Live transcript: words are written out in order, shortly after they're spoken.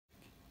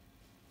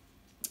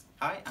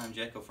Hi, I'm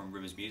Jacob from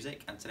Rimmers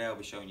Music, and today I'll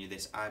be showing you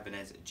this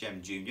Ibanez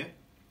JEM Jr.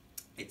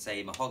 It's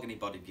a mahogany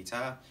bodied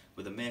guitar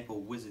with a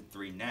maple wizard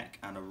 3 neck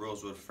and a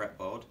rosewood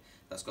fretboard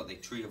that's got the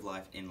Tree of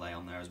Life inlay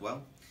on there as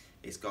well.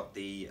 It's got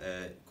the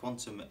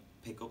quantum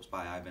pickups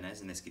by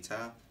Ibanez in this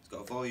guitar. It's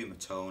got a volume, a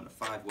tone,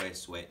 a 5-way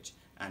switch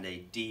and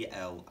a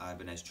DL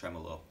Ibanez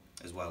tremolo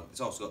as well. It's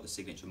also got the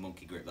signature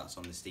monkey grip that's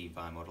on the Steve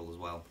Vai model as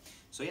well.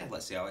 So yeah,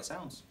 let's see how it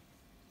sounds.